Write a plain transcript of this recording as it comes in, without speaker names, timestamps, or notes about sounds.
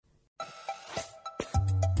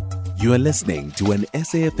You are listening to an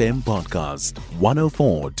SAFM podcast,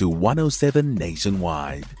 104 to 107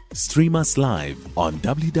 nationwide. Stream us live on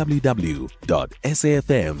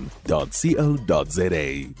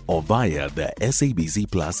www.safm.co.za or via the SABC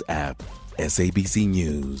Plus app. SABC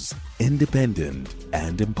News, independent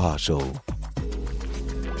and impartial.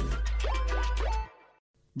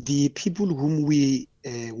 The people whom we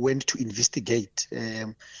went to investigate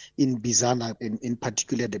in Bizana, in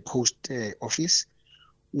particular the post office,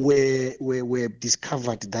 were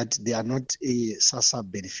discovered that they are not SASSA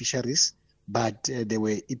beneficiaries, but they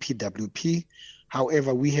were EPWP.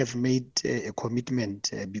 However, we have made a commitment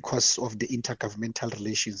because of the intergovernmental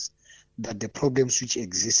relations that the problems which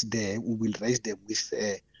exist there, we will raise them with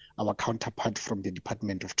our counterpart from the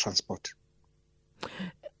Department of Transport.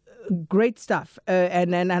 Great stuff.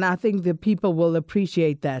 And I think the people will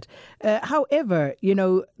appreciate that. However,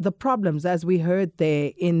 the problems, as we heard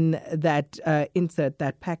there in that insert,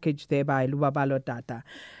 that package there by Lubabalo Tata,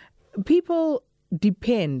 people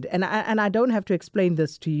depend, and I don't have to explain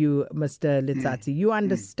this to you, Mr. Letsatsi. You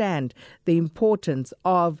understand the importance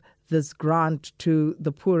of this grant to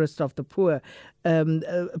the poorest of the poor.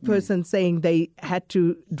 A person saying they had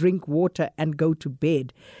to drink water and go to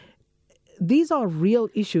bed. These are real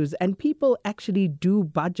issues, and people actually do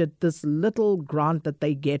budget this little grant that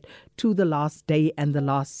they get to the last day and the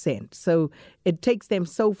last cent. So it takes them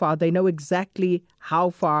so far, they know exactly how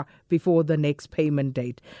far before the next payment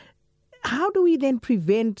date. How do we then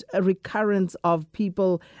prevent a recurrence of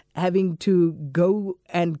people having to go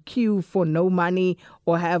and queue for no money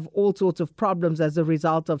or have all sorts of problems as a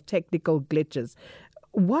result of technical glitches?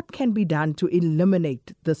 What can be done to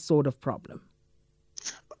eliminate this sort of problem?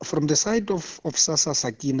 From the side of SASSA,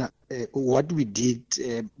 Sakina, what we did,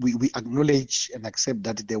 we acknowledge and accept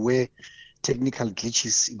that there were technical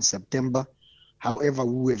glitches in September. However,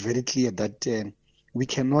 we were very clear that we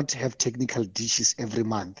cannot have technical glitches every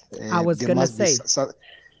month. I was going to say.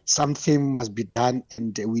 Something must be done,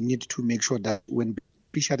 and we need to make sure that when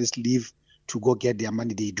beneficiaries leave to go get their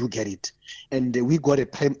money, they do get it. And we got a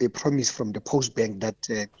promise from the Postbank that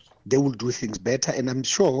they will do things better. And I'm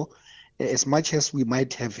sure as much as we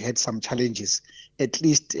might have had some challenges, at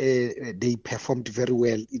least they performed very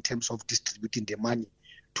well in terms of distributing the money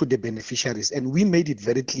to the beneficiaries. And we made it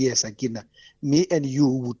very clear, Sakina, me and you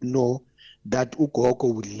would know that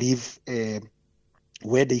Ugogo would live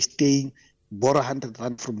where they stay, borrow 100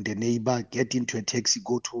 rand from the neighbor, get into a taxi,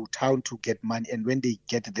 go to town to get money. And when they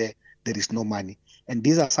get there, there is no money. And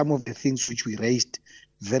these are some of the things which we raised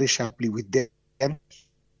very sharply with them.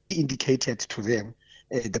 We indicated to them,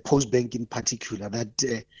 the Postbank in particular, that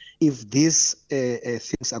if these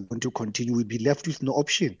things are going to continue, we'll be left with no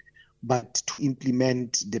option but to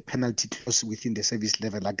implement the penalty clause within the service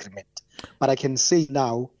level agreement. But I can say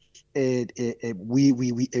now,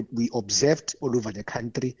 we observed all over the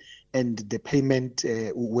country, and the payment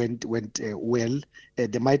went well.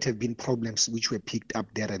 There might have been problems which were picked up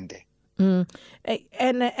there and there.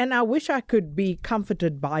 And I wish I could be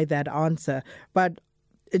comforted by that answer, but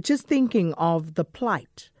just thinking of the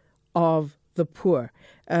plight of the poor,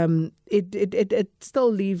 it still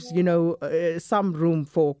leaves, some room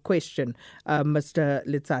for question, Mr.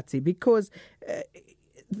 Letsatsi, because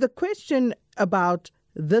the question about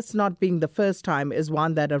this not being the first time is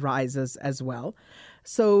one that arises as well.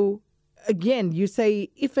 So again, you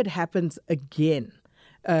say if it happens again,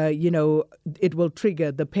 it will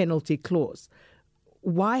trigger the penalty clause.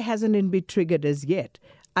 Why hasn't it been triggered as yet?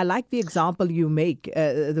 I like the example you make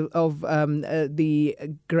of the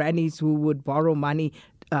grannies who would borrow money,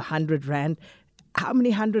 100 rand. How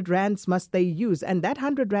many 100 rands must they use? And that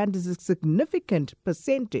 100 rand is a significant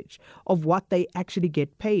percentage of what they actually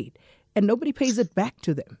get paid. And nobody pays it back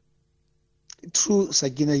to them. True,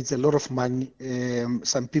 Sakina, it's a lot of money.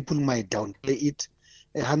 Some people might downplay it.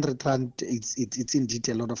 100 rand, it's indeed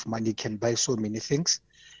a lot of money. It can buy so many things.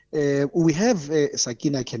 We have,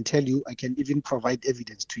 Sakina, I can tell you, I can even provide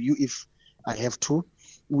evidence to you if I have to.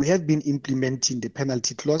 We have been implementing the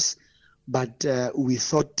penalty clause, but we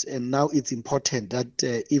thought, and now it's important that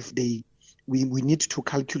we need to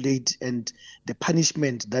calculate, and the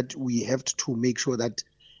punishment that we have to make sure that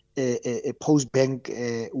a Postbank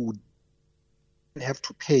would have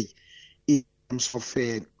to pay in terms of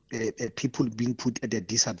people being put at a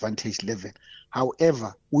disadvantaged level.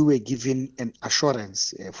 However, we were given an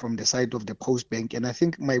assurance from the side of the Postbank, and I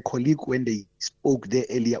think my colleague, when they spoke there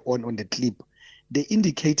earlier on the clip, they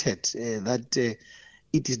indicated that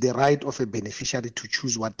it is the right of a beneficiary to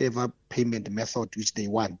choose whatever payment method which they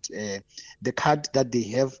want. The card that they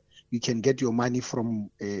have, you can get your money from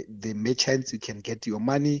the merchants, you can get your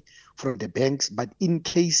money from the banks, but in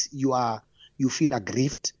case you feel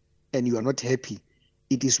aggrieved, and you are not happy,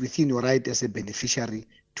 it is within your right as a beneficiary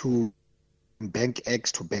to bank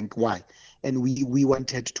X to bank Y. And we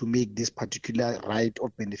wanted to make this particular right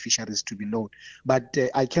of beneficiaries to be known. But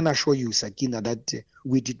I can assure you, Sakina, that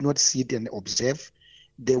we did not sit and observe.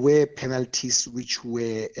 There were penalties which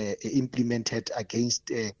were implemented against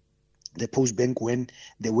the Postbank when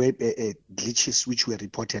there were glitches which were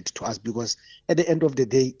reported to us, because at the end of the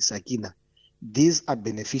day, Sakina, these are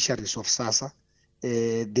beneficiaries of SASSA.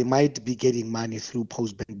 They might be getting money through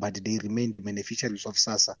Postbank, but they remain beneficiaries of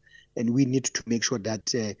SASSA, and we need to make sure that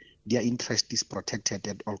their interest is protected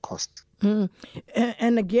at all costs.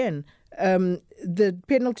 And again, the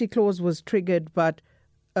penalty clause was triggered, but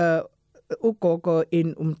Ukoko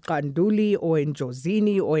in Umkanduli or in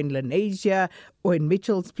Jozini or in Lenasia or in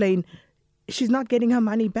Mitchell's Plain, she's not getting her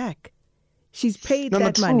money back. She's paid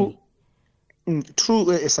that money.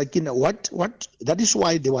 True, Sakina. What? That is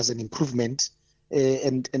why there was an improvement,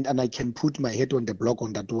 and I can put my head on the block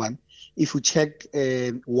on that one. If you check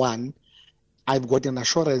one, I've got an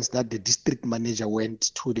assurance that the district manager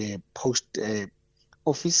went to the post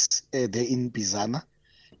office there in Bizana.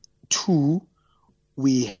 2,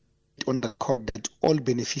 we on the record that all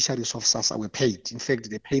beneficiaries of SASSA were paid. In fact,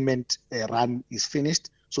 the payment run is finished,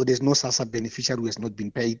 so there's no SASSA beneficiary who has not been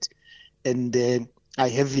paid. And I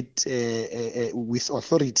have it with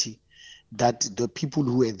authority that the people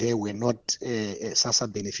who were there were not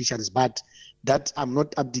SASSA beneficiaries, but that I'm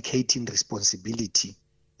not abdicating responsibility.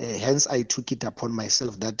 Hence, I took it upon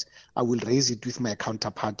myself that I will raise it with my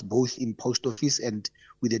counterpart, both in post office and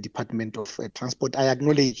with the Department of Transport. I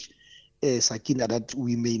acknowledge, Sakina, that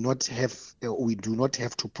we may not have, we do not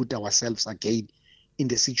have to put ourselves again in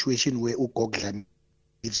the situation where Ugogla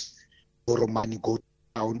gives borrow money, go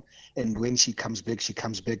down, and when she comes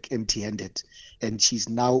back empty-handed, and she's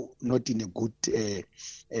now not in a good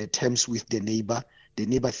terms with the neighbor. The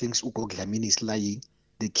neighbor thinks Ugoglamini is lying.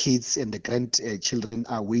 The kids and the grandchildren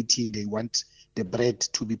are waiting. They want the bread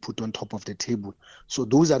to be put on top of the table. So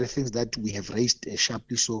those are the things that we have raised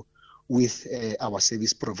sharply so with our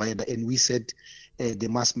service provider, and we said they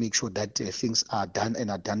must make sure that things are done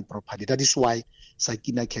and are done properly. That is why,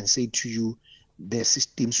 Sakina, can say to you, the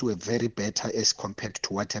systems were very better as compared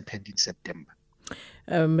to what happened in September.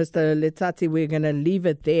 Mr. Letsatsi, we're going to leave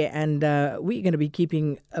it there, and we're going to be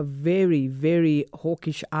keeping a very, very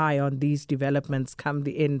hawkish eye on these developments come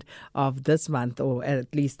the end of this month, or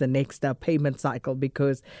at least the next payment cycle,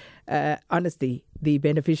 because honestly, the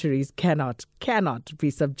beneficiaries cannot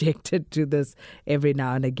be subjected to this every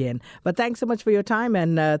now and again. But thanks so much for your time,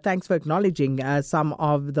 and thanks for acknowledging some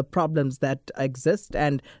of the problems that exist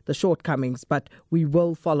and the shortcomings. But we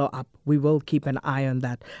will follow up. We will keep an eye on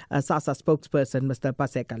that. SASSA spokesperson, Mr.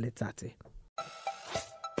 Paseka Letsatsi.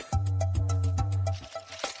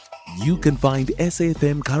 You can find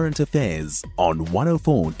SAFM Current Affairs on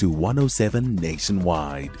 104 to 107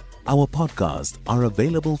 nationwide. Our podcasts are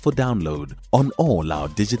available for download on all our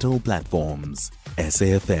digital platforms.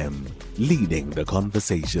 SAFM, leading the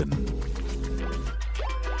conversation.